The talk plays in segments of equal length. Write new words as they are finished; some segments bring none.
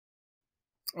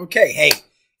Okay, hey,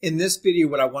 in this video,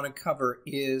 what I want to cover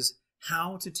is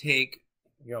how to take,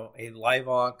 a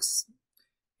LiveVox,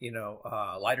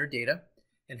 LiDAR data,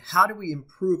 and how do we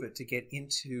improve it to get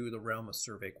into the realm of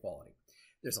survey quality.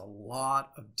 There's a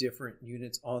lot of different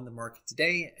units on the market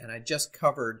today, and I just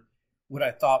covered what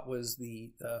I thought was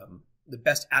the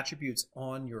best attributes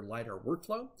on your LiDAR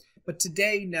workflow. But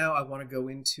today, now I want to go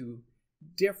into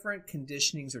different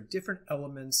conditionings or different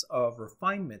elements of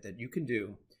refinement that you can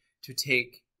do to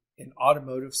take an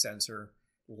automotive sensor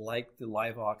like the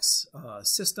LiveVox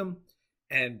system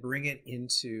and bring it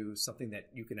into something that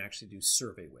you can actually do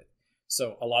survey with.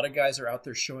 So a lot of guys are out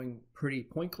there showing pretty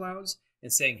point clouds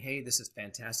and saying, hey, this is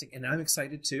fantastic. And I'm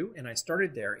excited too. And I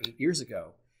started there 8 years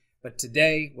ago. But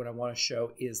today, what I want to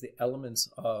show is the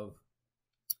elements of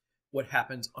what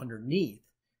happens underneath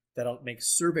that'll make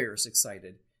surveyors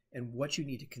excited and what you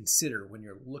need to consider when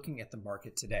you're looking at the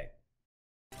market today.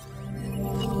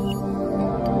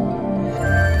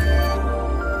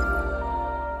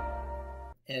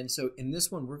 And so in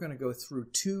this one, we're going to go through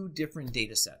two different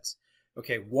data sets.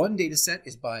 Okay, one data set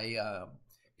is by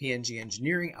PNG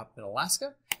Engineering up in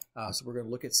Alaska. So we're going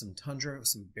to look at some tundra,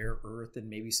 some bare earth, and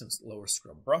maybe some lower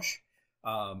scrub brush.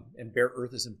 And bare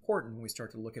earth is important when we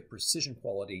start to look at precision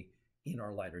quality in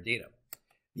our LiDAR data.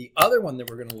 The other one that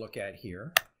we're going to look at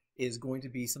here is going to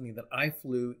be something that I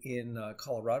flew in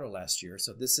Colorado last year.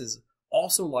 So this is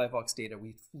also LiveVox data.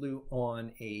 We flew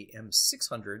on a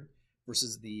M600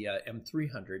 versus the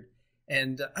M300.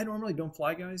 And I normally don't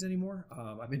fly guys anymore.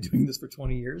 I've been doing this for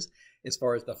 20 years as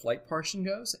far as the flight portion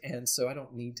goes. And so I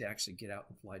don't need to actually get out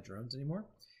and fly drones anymore.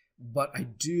 But I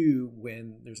do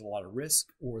when there's a lot of risk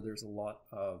or there's a lot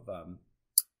of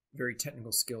very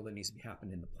technical skill that needs to be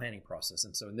happening in the planning process.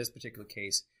 And so in this particular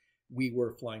case, we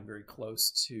were flying very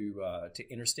close to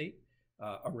interstate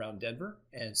around Denver.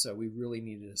 And so we really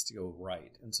needed this to go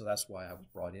right. And so that's why I was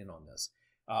brought in on this.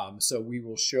 So we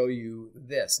will show you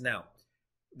this. Now,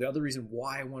 the other reason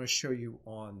why I want to show you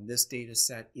on this data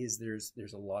set is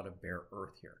there's a lot of bare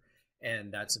earth here.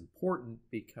 And that's important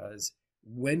because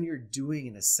when you're doing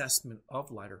an assessment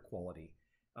of LiDAR quality,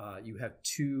 you have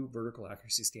two vertical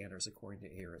accuracy standards according to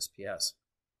ARSPS.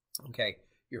 Okay,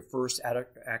 your first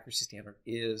accuracy standard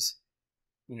is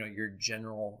your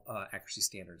general accuracy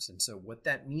standards. And so what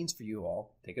that means for you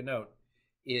all, take a note,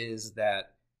 is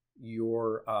that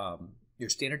your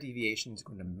standard deviation is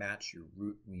going to match your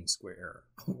root mean square error.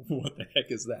 What the heck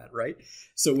is that, right?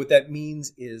 So what that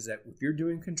means is that if you're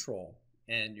doing control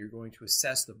and you're going to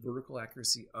assess the vertical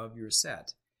accuracy of your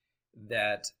set,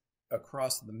 that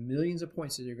across the millions of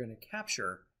points that you're going to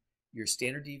capture, your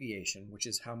standard deviation, which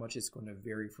is how much it's going to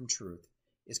vary from truth,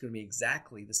 is going to be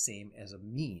exactly the same as a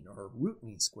mean or a root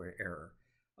mean square error,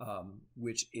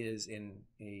 which is in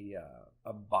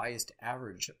a biased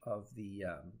average of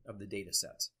the data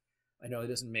sets. I know it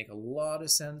doesn't make a lot of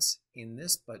sense in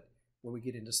this, but when we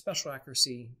get into special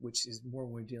accuracy, which is more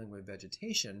when we're dealing with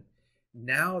vegetation,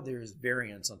 now there's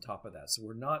variance on top of that. So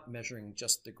we're not measuring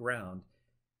just the ground.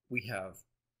 We have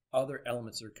other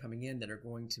elements that are coming in that are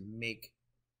going to make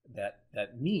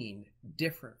that mean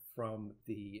different from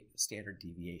the standard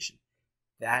deviation.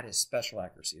 That is special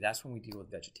accuracy. That's when we deal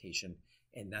with vegetation,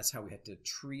 and that's how we have to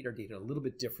treat our data a little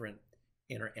bit different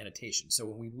in our annotation. So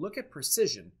when we look at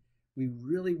precision, we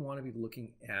really want to be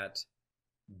looking at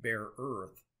bare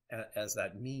earth as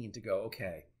that mean to go,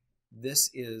 okay, this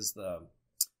is the,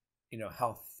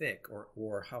 how thick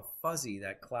or how fuzzy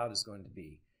that cloud is going to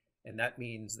be. And that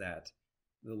means that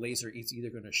the laser is either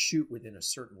going to shoot within a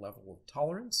certain level of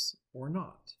tolerance or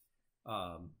not.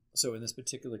 So in this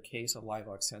particular case, a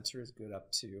LiveVox sensor is good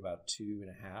up to about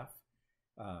 2.5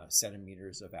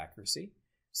 centimeters of accuracy.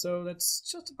 So that's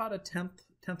just about a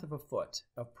tenth of a foot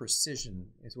of precision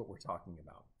is what we're talking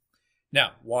about.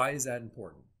 Now, why is that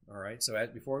important? All right, so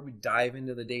before we dive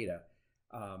into the data,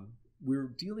 we're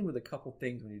dealing with a couple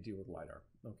things when you deal with LiDAR.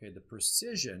 Okay, the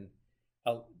precision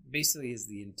basically is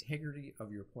the integrity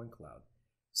of your point cloud.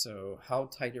 So how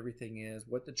tight everything is,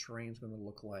 what the terrain is going to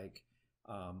look like.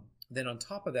 Then on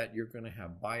top of that, you're going to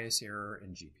have bias error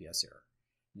and GPS error.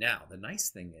 Now, the nice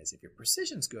thing is if your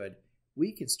precision's good,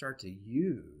 we can start to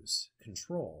use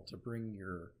control to bring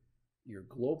your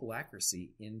global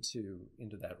accuracy into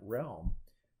that realm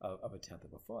of a tenth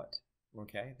of a foot.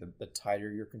 Okay, the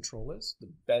tighter your control is, the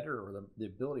better, or the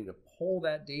ability to pull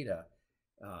that data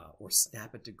or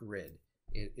snap it to grid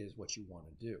is what you want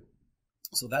to do.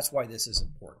 So that's why this is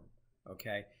important.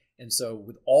 Okay, and so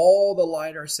with all the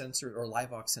LiDAR sensors or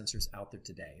LiveVox sensors out there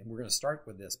today, and we're going to start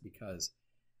with this because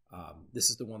this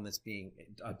is the one that's being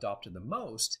adopted the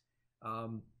most.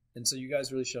 And so you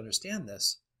guys really should understand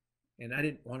this. And I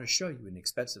didn't want to show you an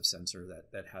expensive sensor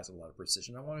that has a lot of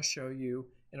precision. I want to show you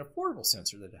an affordable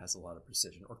sensor that has a lot of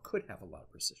precision or could have a lot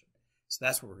of precision. So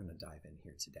that's what we're going to dive in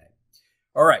here today.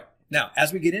 All right. Now,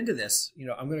 as we get into this,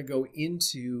 I'm going to go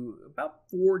into about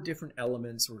 4 different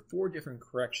elements or 4 different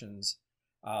corrections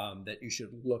that you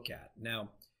should look at. Now,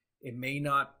 it may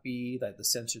not be that the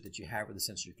sensor that you have or the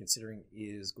sensor you're considering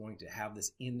is going to have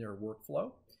this in their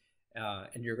workflow,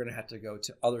 and you're going to have to go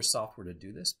to other software to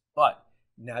do this, but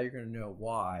now you're going to know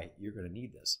why you're going to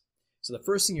need this. So the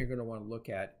first thing you're going to want to look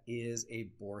at is a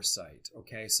bore sight.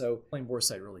 Okay, so explain bore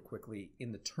sight really quickly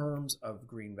in the terms of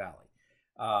Green Valley.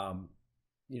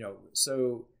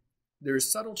 So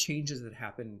there's subtle changes that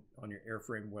happen on your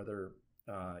airframe, whether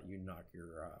you knock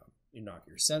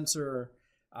your sensor.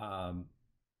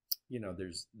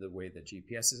 There's the way that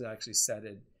GPS is actually set.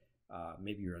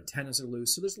 Maybe your antennas are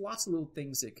loose. So there's lots of little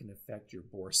things that can affect your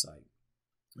bore sight.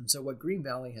 And so what Green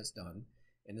Valley has done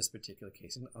in this particular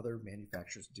case, and other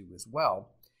manufacturers do as well,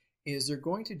 is they're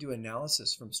going to do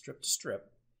analysis from strip to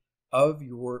strip of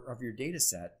your data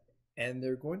set, and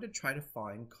they're going to try to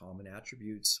find common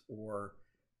attributes or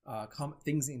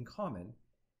things in common,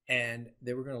 and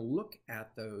they were going to look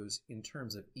at those in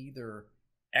terms of either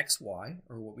XY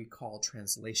or what we call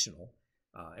translational.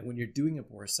 And when you're doing a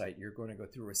bore sight, you're going to go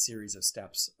through a series of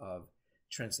steps of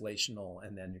translational,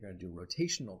 and then you're going to do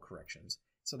rotational corrections.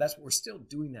 So that's what we're still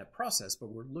doing that process, but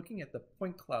we're looking at the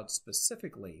point cloud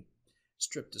specifically,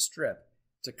 strip to strip,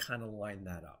 to kind of line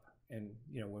that up. And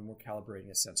when we're calibrating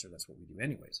a sensor, that's what we do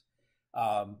anyways.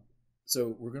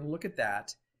 So we're going to look at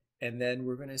that, and then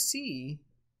we're going to see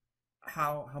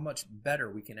how much better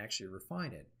we can actually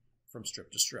refine it from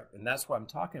strip to strip. And that's what I'm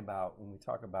talking about when we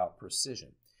talk about precision.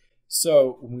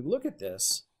 So when we look at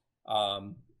this,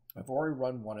 I've already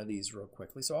run one of these real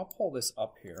quickly. So I'll pull this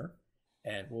up here,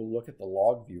 and we'll look at the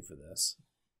log view for this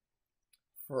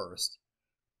first.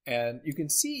 And you can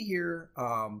see here,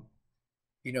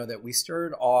 that we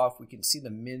started off, we can see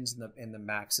the mins and the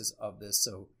maxes of this.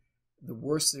 So the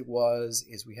worst it was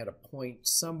is we had a point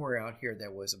somewhere out here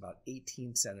that was about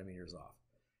 18 centimeters off.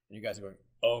 And you guys are going,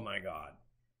 oh my God.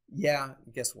 Yeah,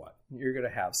 guess what? You're going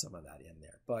to have some of that in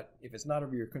there. But if it's not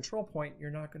over your control point, you're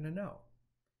not going to know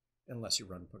unless you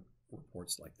run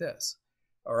reports like this.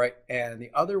 All right, and the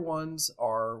other ones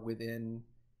are within,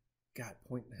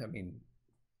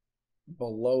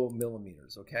 below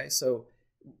millimeters, okay? So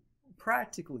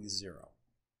practically 0,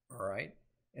 all right?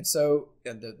 And so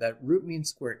that root mean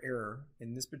square error,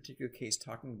 in this particular case,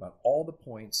 talking about all the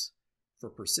points for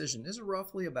precision, is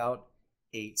roughly about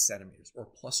 8 centimeters, or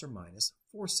plus or minus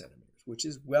 4 centimeters, which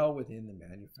is well within the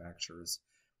manufacturer's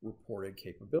reported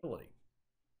capability.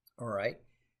 All right.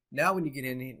 Now when you get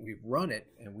in, we've run it,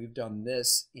 and we've done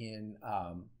this in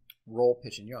roll,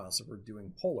 pitch, and yaw. So we're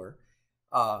doing polar.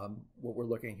 What we're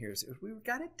looking here is we've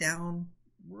got it down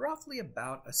roughly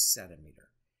about a centimeter.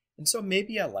 And so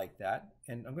maybe I like that.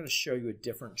 And I'm going to show you a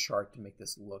different chart to make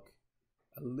this look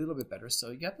a little bit better. So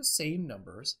you got the same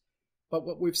numbers, but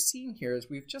what we've seen here is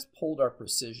we've just pulled our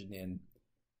precision in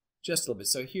just a little bit.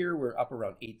 So here we're up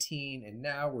around 18, and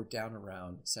now we're down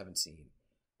around 17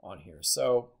 on here.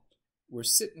 So we're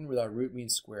sitting with our root mean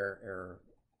square error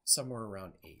somewhere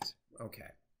around 8.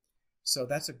 Okay, so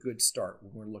that's a good start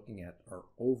when we're looking at our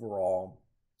overall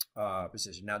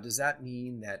precision. Now, does that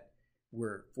mean that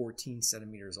we're 14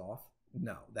 centimeters off?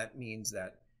 No, that means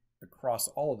that across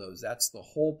all of those, that's the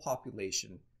whole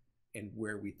population and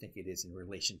where we think it is in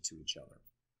relation to each other.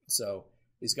 So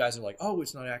these guys are like, oh,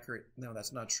 it's not accurate. No,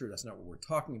 that's not true. That's not what we're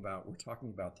talking about. We're talking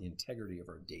about the integrity of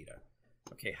our data.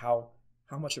 Okay, how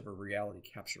much of a reality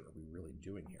capture are we really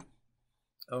doing here?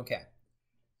 Okay,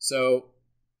 so,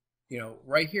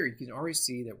 right here, you can already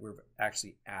see that we've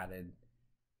actually added,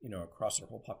 across our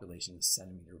whole population, a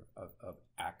centimeter of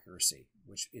accuracy,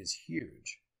 which is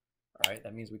huge. All right,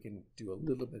 that means we can do a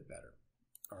little bit better.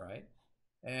 All right,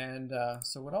 and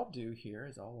so what I'll do here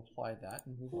is I'll apply that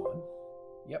and move on.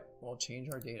 Yep, we'll change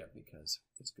our data because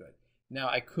it's good. Now,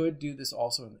 I could do this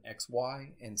also in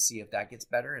XY and see if that gets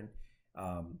better. And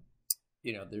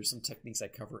there's some techniques I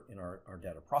cover in our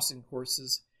data processing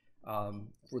courses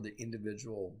for the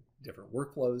individual different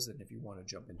workflows. And if you want to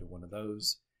jump into one of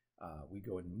those, we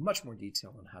go into much more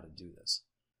detail on how to do this.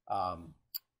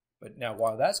 But now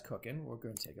while that's cooking, we're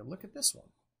going to take a look at this one.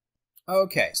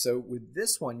 Okay, so with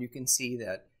this one, you can see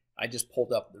that I just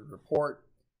pulled up the report.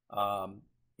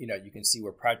 You can see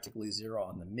we're practically 0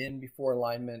 on the min before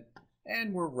alignment,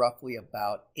 and we're roughly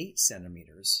about 8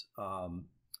 centimeters of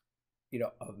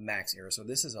max error. So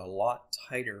this is a lot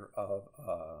tighter of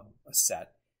a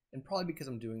set, and probably because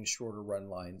I'm doing shorter run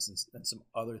lines and some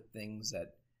other things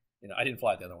that I didn't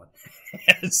fly the other one.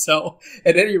 So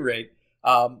at any rate,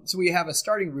 so we have a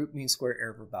starting root mean square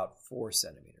error of about 4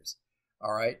 centimeters.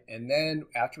 All right. And then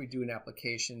after we do an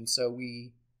application, so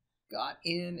we got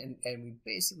in and we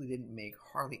basically didn't make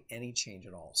hardly any change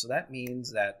at all. So that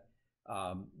means that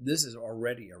this is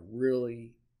already a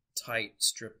really tight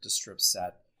strip to strip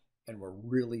set, and we're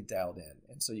really dialed in.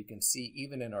 And so you can see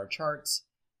even in our charts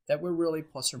that we're really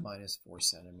plus or minus 4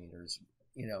 centimeters,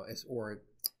 or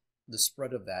the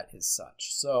spread of that is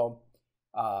such. So,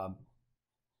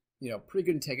 pretty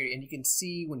good integrity. And you can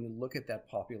see when you look at that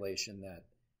population that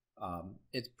I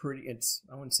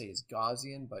wouldn't say it's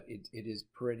Gaussian, but it is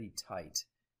pretty tight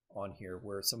on here,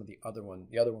 where some of the other one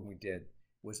we did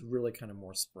was really kind of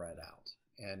more spread out.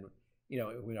 And,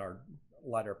 in our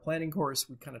Lidar planning course,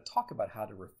 we kind of talk about how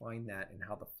to refine that and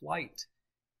how the flight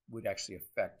would actually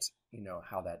affect,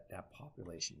 how that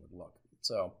population would look.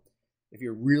 So if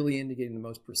you're really into getting the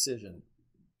most precision,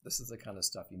 this is the kind of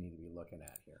stuff you need to be looking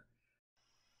at here.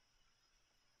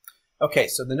 Okay,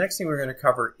 so the next thing we're going to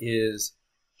cover is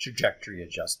trajectory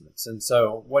adjustments. And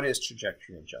so what is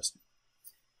trajectory adjustment?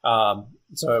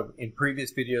 So in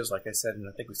previous videos, like I said, and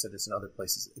I think we said this in other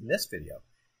places in this video,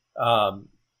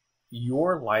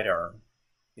 your Lidar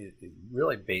is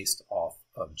really based off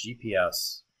of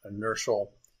GPS,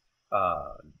 inertial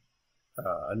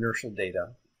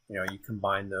data. You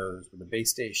combine those with the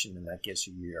base station, and that gives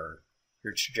you your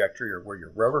trajectory, or where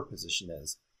your rover position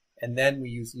is. And then we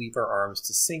use lever arms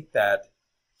to sync that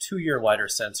to your Lidar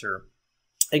sensor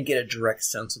and get a direct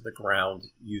sense of the ground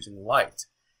using light.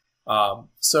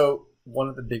 So one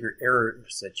of the bigger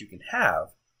errors that you can have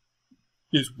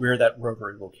is where that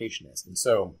rover location is. And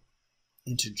so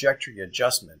in trajectory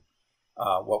adjustment,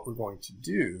 what we're going to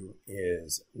do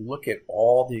is look at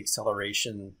all the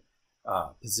acceleration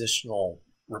positional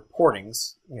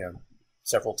reportings,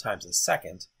 several times a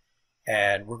second,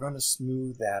 and we're going to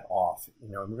smooth that off.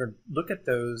 And we're going to look at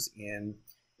those in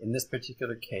this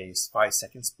particular case,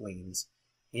 5-second spleens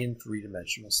in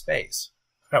 3-dimensional space.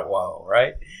 Whoa,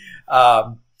 right?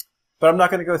 But I'm not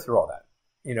going to go through all that,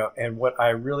 and what I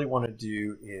really want to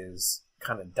do is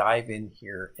kind of dive in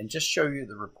here and just show you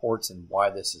the reports and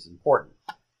why this is important.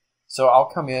 So I'll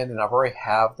come in, and I've already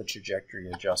have the trajectory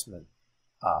adjustment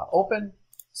open.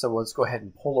 So let's go ahead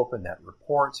and pull open that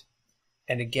report.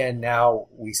 And again, now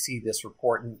we see this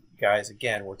report, and guys,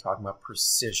 again, we're talking about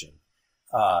precision,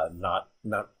 not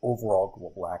overall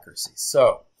global accuracy.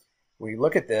 So when you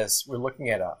look at this, we're looking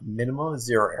at a minimum of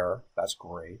 0 error. That's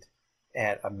great.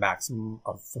 And a maximum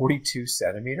of 42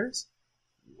 centimeters.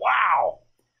 Wow.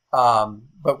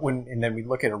 And then we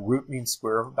look at a root mean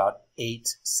square of about 8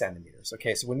 centimeters.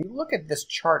 Okay, so when you look at this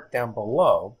chart down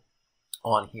below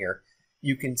on here,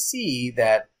 you can see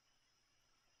that,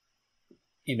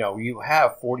 you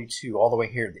have 42 all the way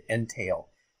here to the end tail.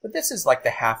 But this is like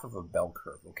the half of a bell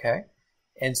curve, okay?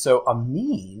 And so a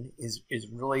mean is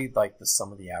really like the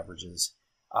sum of the averages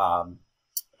of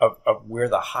where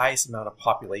the highest amount of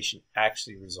population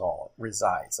actually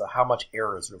resides. So how much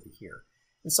error is really here.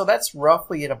 And so that's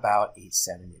roughly at about 8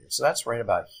 centimeters. So that's right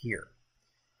about here.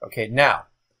 Okay, now,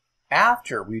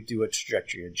 after we do a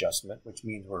trajectory adjustment, which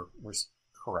means we're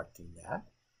correcting that,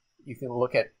 you can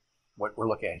look at what we're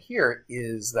looking at here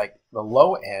is like the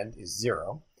low end is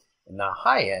 0, and the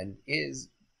high end is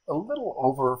a little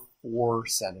over 4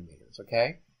 centimeters,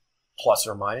 okay? Plus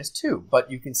or minus 2.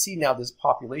 But you can see now this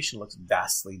population looks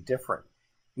vastly different.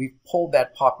 We've pulled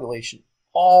that population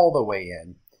all the way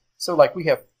in. So like we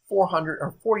have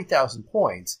 40,000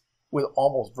 points with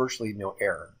almost virtually no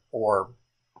error, or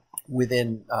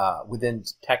within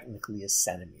technically a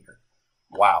centimeter.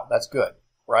 Wow, that's good,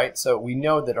 right? So we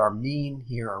know that our mean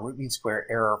here, our root mean square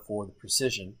error for the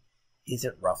precision, is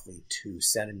at roughly 2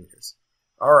 centimeters.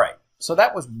 All right, so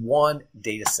that was one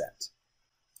data set.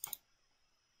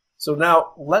 So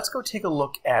now let's go take a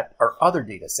look at our other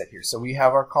data set here. So we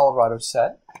have our Colorado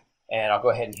set, and I'll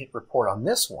go ahead and hit report on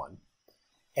this one.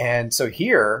 And so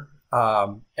here,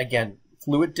 again,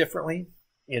 flew it differently,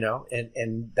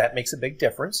 and that makes a big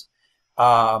difference.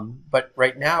 But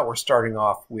right now we're starting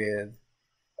off with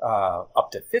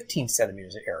up to 15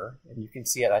 centimeters of error, and you can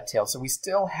see at that tail. So we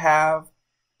still have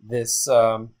this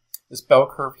this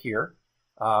bell curve here,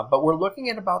 but we're looking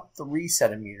at about 3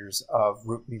 centimeters of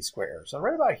root mean square error. So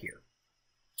right about here.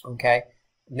 Okay.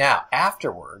 Now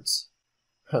afterwards,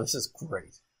 this is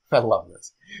great. I love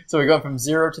this. So we're going from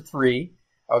 0 to 3.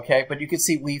 Okay, but you can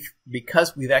see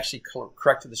because we've actually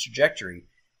corrected the trajectory,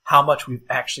 how much we've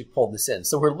actually pulled this in.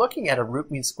 So we're looking at a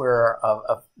root mean square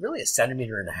of really 1.5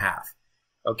 centimeters.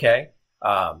 Okay,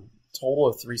 total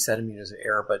of 3 centimeters of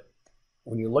error. But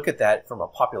when you look at that from a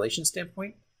population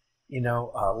standpoint,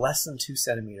 less than 2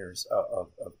 centimeters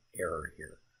of error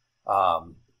here,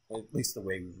 at least the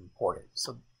way we report it.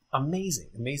 So amazing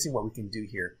what we can do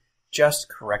here, just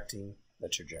correcting the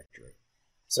trajectory.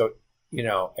 So,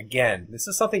 again, this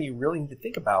is something you really need to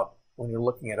think about when you're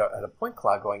looking at a point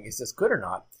cloud going, is this good or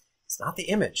not? It's not the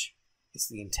image. It's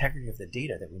the integrity of the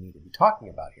data that we need to be talking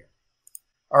about here.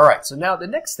 All right, so now the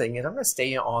next thing is I'm going to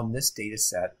stay on this data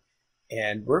set,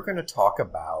 and we're going to talk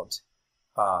about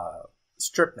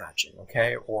strip matching,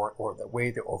 okay, or the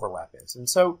way the overlap is. And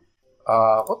so,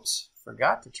 oops,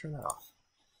 forgot to turn that off.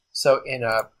 So in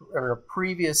a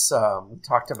previous, we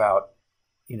talked about,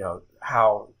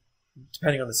 how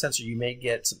depending on the sensor, you may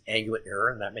get some angular error,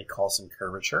 and that may cause some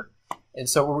curvature. And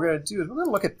so what we're going to do is we're going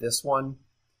to look at this one,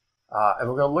 and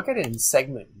we're going to look at it in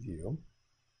segment view.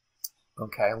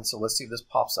 Okay, and so let's see if this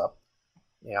pops up.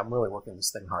 Yeah, I'm really working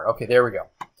this thing hard. Okay, there we go.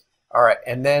 All right,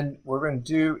 and then what we're going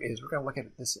to do is we're going to look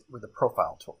at this with the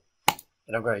profile tool.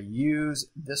 And I'm going to use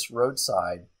this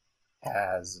roadside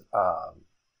as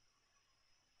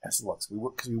looks,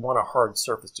 because we want a hard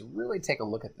surface to really take a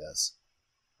look at this.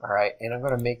 All right, and I'm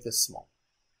going to make this small.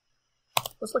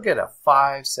 Let's look at a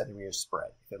 5 centimeter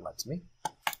spread, if it lets me.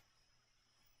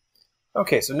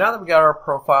 Okay, so now that we got our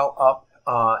profile up,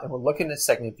 and we're looking at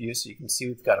segment view, so you can see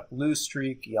we've got a blue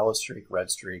streak, yellow streak, red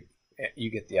streak.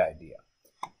 You get the idea.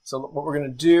 So what we're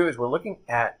going to do is we're looking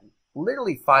at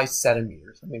literally 5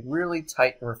 centimeters. I mean, really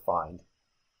tight and refined.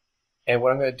 And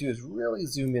what I'm going to do is really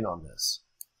zoom in on this.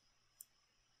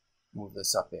 Move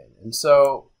this up in. And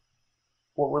so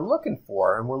what we're looking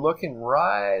for, and we're looking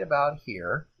right about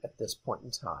here at this point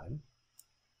in time,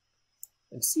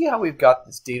 and see how we've got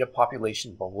this data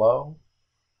population below,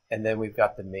 and then we've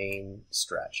got the main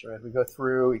stretch. As we go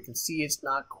through, you can see it's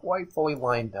not quite fully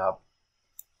lined up.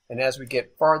 And as we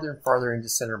get farther and farther into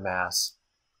center mass,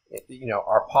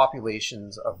 our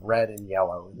populations of red and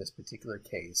yellow in this particular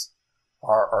case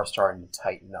are starting to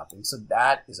tighten up. And so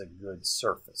that is a good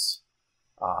surface.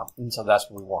 And so that's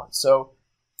what we want. So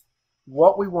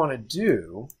what we want to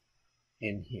do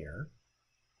in here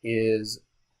is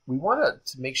we want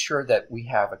to make sure that we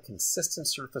have a consistent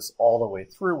surface all the way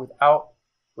through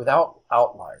without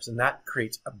outliers, and that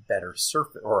creates a better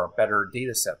surface or a better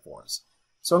data set for us.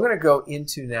 So I'm going to go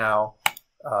into now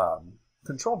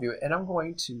control view, and I'm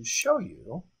going to show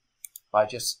you by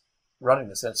just running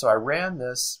this. And so I ran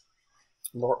this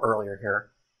a little earlier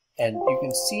here, and you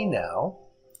can see now,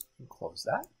 close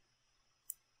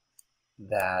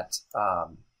that,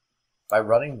 by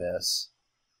running this,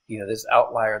 this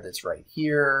outlier that's right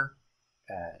here,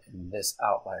 and this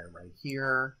outlier right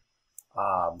here,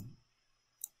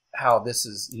 how this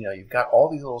is, you've got all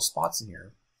these little spots in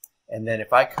here. And then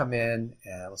if I come in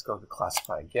and let's go to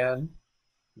classify again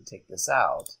and take this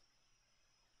out,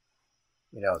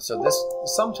 so this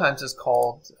sometimes is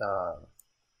called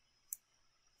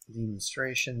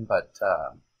demonstration, but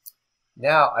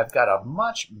now I've got a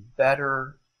much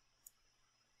better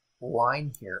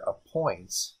line here of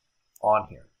points on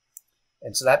here.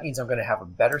 And so that means I'm going to have a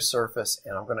better surface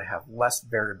and I'm going to have less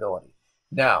variability.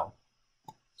 Now,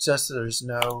 just so there's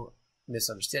no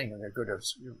misunderstanding, I'm going to go to,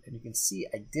 and you can see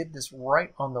I did this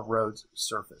right on the road's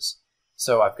surface.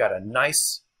 So I've got a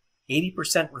nice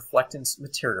 80% reflectance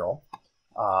material.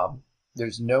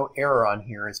 There's no error on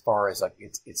here as far as like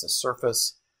it's a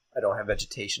surface. I don't have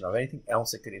vegetation or anything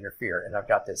else that could interfere. And I've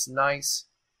got this nice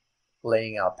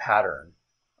laying out pattern.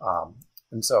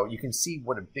 And so you can see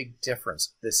what a big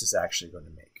difference this is actually going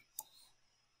to make.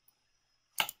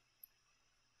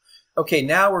 Okay,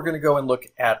 now we're going to go and look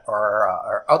at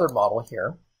our other model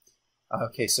here.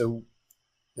 Okay, so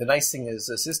the nice thing is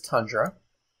this is tundra,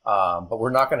 but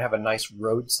we're not going to have a nice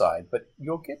roadside, but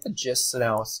you'll get the gist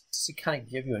now to kind of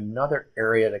give you another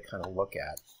area to kind of look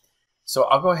at. So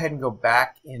I'll go ahead and go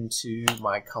back into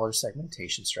my color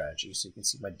segmentation strategy so you can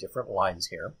see my different lines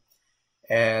here.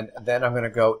 And then I'm going to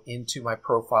go into my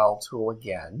profile tool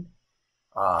again.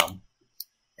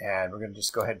 And we're going to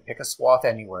just go ahead and pick a swath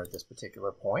anywhere at this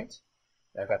particular point.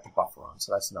 And I've got the buffer on,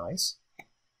 so that's nice.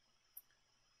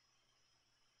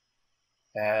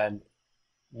 And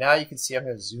now you can see I'm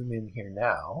going to zoom in here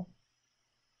now.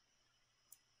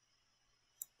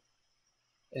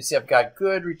 And see I've got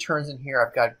good returns in here.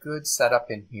 I've got good setup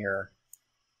in here.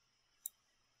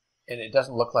 And it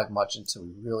doesn't look like much until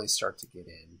we really start to get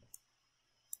in.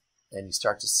 And you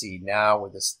start to see now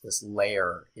with this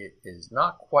layer, it is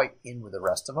not quite in with the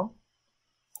rest of them.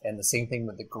 And the same thing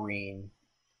with the green.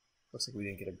 Looks like we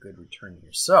didn't get a good return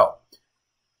here. So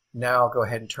now I'll go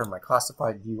ahead and turn my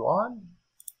classified view on.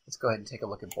 Let's go ahead and take a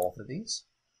look at both of these.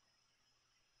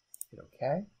 Hit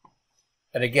OK.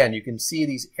 And again, you can see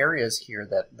these areas here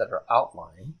that are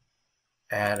outlined.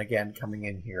 And again, coming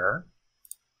in here,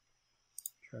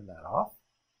 turn that off.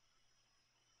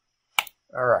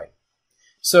 All right.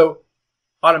 So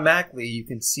automatically you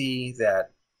can see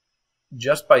that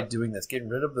just by doing this, getting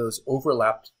rid of those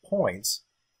overlapped points,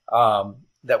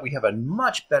 that we have a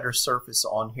much better surface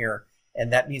on here.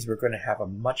 And that means we're going to have a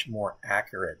much more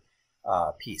accurate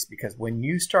piece. Because when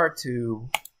you start to,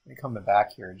 coming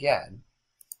back here again,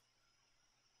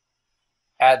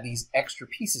 add these extra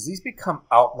pieces, these become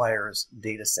outliers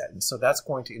data set. And so that's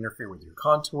going to interfere with your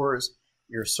contours,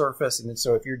 your surface. And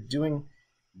so if you're doing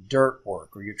dirt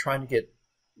work or you're trying to get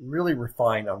really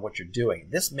refined on what you're doing,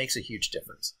 this makes a huge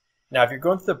difference. Now, if you're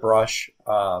going through the brush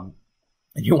and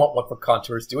you want 1 foot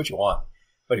contours, do what you want.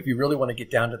 But if you really want to get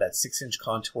down to that 6-inch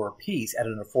contour piece at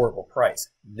an affordable price,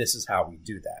 this is how we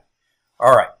do that.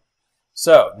 All right.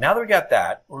 So now that we got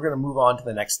that, we're going to move on to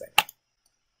the next thing.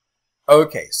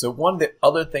 Okay, so one of the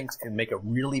other things that can make a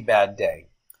really bad day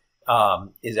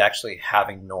is actually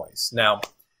having noise. Now,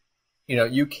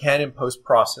 you can in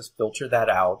post-process filter that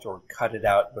out or cut it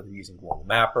out, whether you're using Global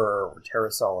Mapper or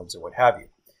TerraSolids or what have you.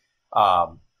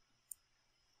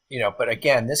 But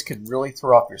again, this could really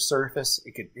throw off your surface.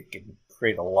 It could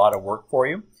create a lot of work for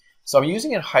you. So I'm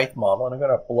using a height model, and I'm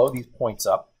going to blow these points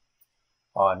up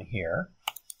on here,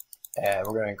 and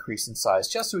we're going to increase in size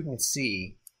just so we can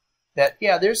see that,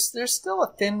 yeah, there's still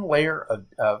a thin layer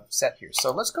of set here.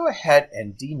 So let's go ahead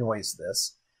and denoise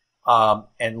this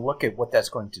and look at what that's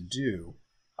going to do.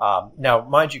 Now,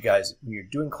 mind you guys, when you're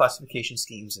doing classification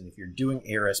schemes and if you're doing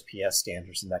ARSPS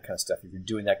standards and that kind of stuff, if you're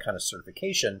doing that kind of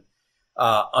certification,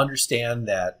 understand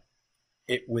that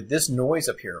with this noise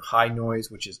up here, high noise,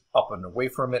 which is up and away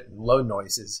from it, and low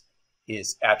noises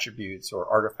is attributes or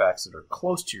artifacts that are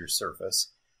close to your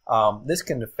surface. This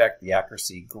can affect the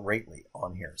accuracy greatly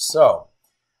on here. So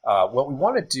what we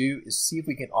want to do is see if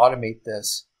we can automate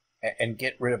this and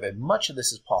get rid of as much of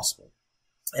this as possible.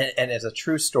 And as a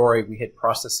true story, we had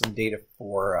processed some data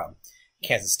for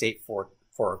Kansas State for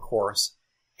a course,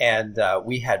 and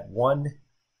we had one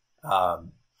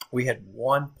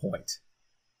point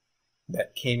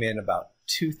that came in about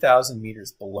 2,000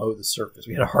 meters below the surface.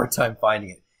 We had a hard time finding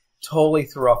it. Totally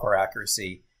threw off our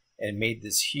accuracy and made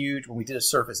this huge, when we did a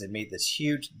surface, it made this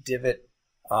huge divot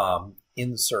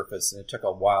in the surface, and it took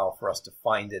a while for us to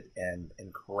find it and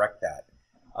correct that.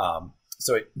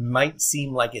 So it might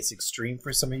seem like it's extreme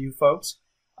for some of you folks,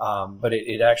 but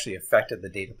it actually affected the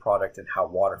data product and how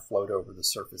water flowed over the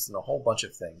surface and a whole bunch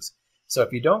of things. So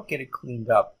if you don't get it cleaned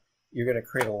up, you're going to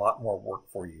create a lot more work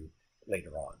for you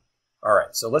later on. All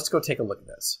right, so let's go take a look at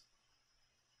this.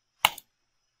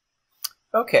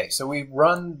 Okay, so we've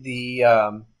run the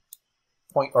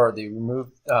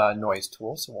remove noise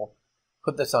tool. So we'll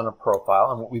put this on a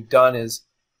profile, and what we've done is,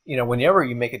 whenever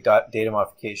you make a data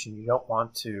modification, you don't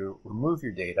want to remove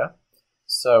your data.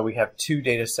 So we have 2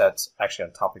 data sets actually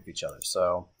on top of each other.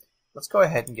 So let's go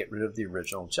ahead and get rid of the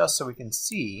original just so we can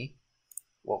see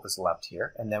what was left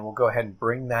here. And then we'll go ahead and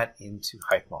bring that into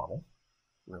height model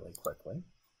really quickly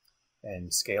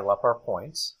and scale up our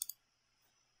points.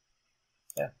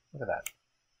 Yeah, look at that.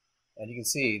 And you can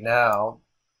see now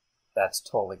that's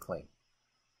totally clean.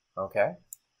 Okay.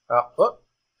 Look,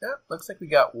 yeah, looks like we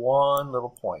got one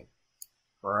little point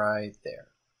right there.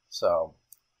 So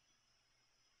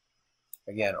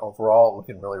again, overall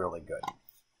looking really, really good.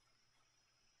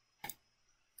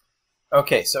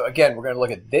 Okay, so again, we're going to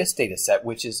look at this data set,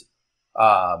 which is,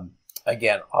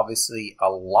 again, obviously a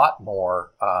lot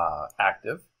more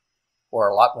active, or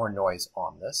a lot more noise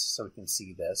on this, so we can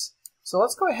see this. So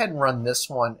let's go ahead and run this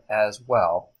one as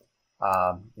well.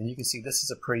 And you can see this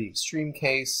is a pretty extreme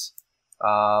case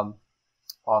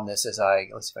on this let's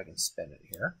see if I can spin it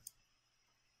here.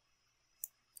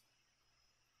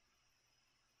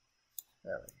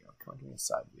 There we go. Come on, give me a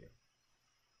side view.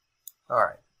 All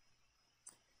right.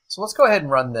 So let's go ahead and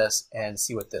run this and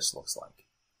see what this looks like.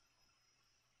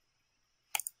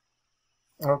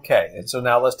 Okay, and so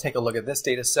now let's take a look at this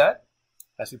data set.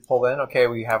 As we pull in, okay,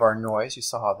 we have our noise. You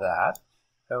saw that.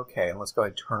 Okay, and let's go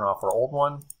ahead and turn off our old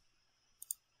one.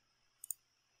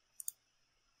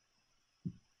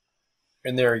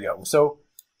 And there you go. So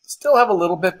still have a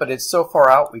little bit, but it's so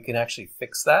far out we can actually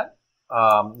fix that.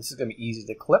 This is going to be easy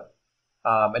to clip.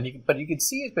 But you can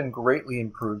see it's been greatly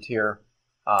improved here.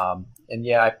 And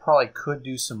yeah, I probably could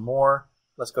do some more.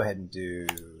 Let's go ahead and do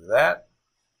that.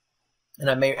 And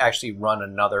I may actually run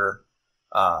another,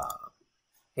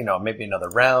 maybe another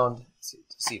round to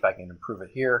see if I can improve it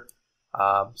here.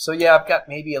 So yeah, I've got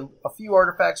maybe a few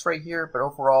artifacts right here, but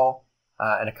overall,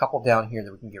 and a couple down here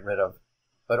that we can get rid of,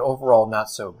 but overall not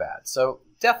so bad. So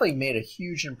definitely made a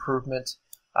huge improvement.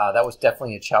 That was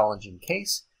definitely a challenging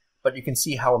case. But you can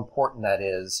see how important that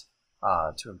is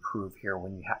to improve here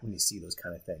when you see those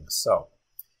kind of things. So,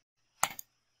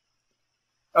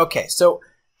 okay, so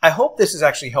I hope this has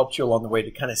actually helped you along the way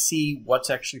to kind of see what's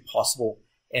actually possible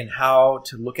and how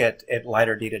to look at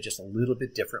LiDAR data just a little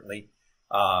bit differently.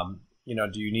 You know,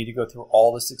 do you need to go through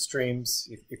all this extremes?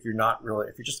 If you're not really,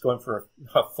 if you're just going for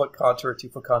a foot contour, 2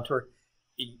 foot contour,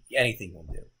 anything will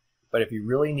do. But if you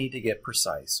really need to get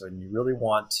precise and you really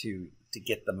want to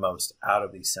get the most out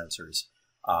of these sensors,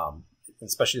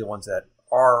 especially the ones that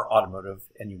are automotive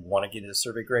and you want to get into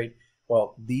survey grade,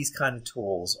 well, these kind of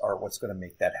tools are what's going to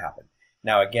make that happen.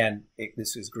 Now, again,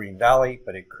 this is Green Valley,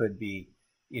 but it could be,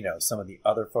 you know, some of the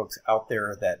other folks out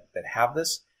there that have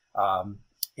this.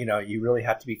 You know, you really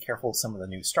have to be careful with some of the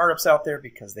new startups out there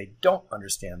because they don't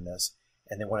understand this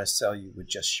and they want to sell you with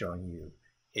just showing you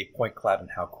a point cloud and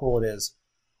how cool it is,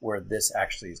 where this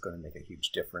actually is going to make a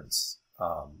huge difference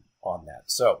on that.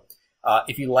 So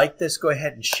if you like this, go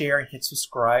ahead and share and hit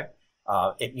subscribe.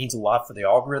 It means a lot for the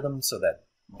algorithm so that,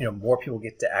 you know, more people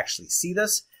get to actually see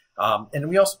this. And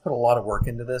we also put a lot of work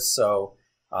into this. So,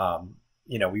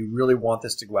 you know, we really want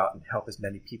this to go out and help as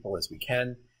many people as we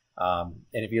can. And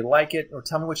if you like it, or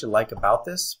tell me what you like about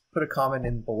this, put a comment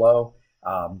in below.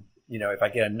 You know, if I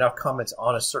get enough comments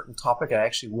on a certain topic, I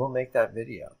actually will make that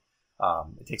video.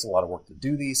 It takes a lot of work to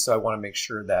do these, so I want to make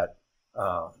sure that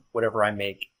whatever I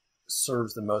make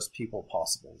serves the most people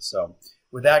possible. So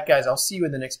with that, guys, I'll see you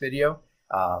in the next video.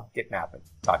 Get mapping.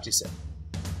 Talk to you soon.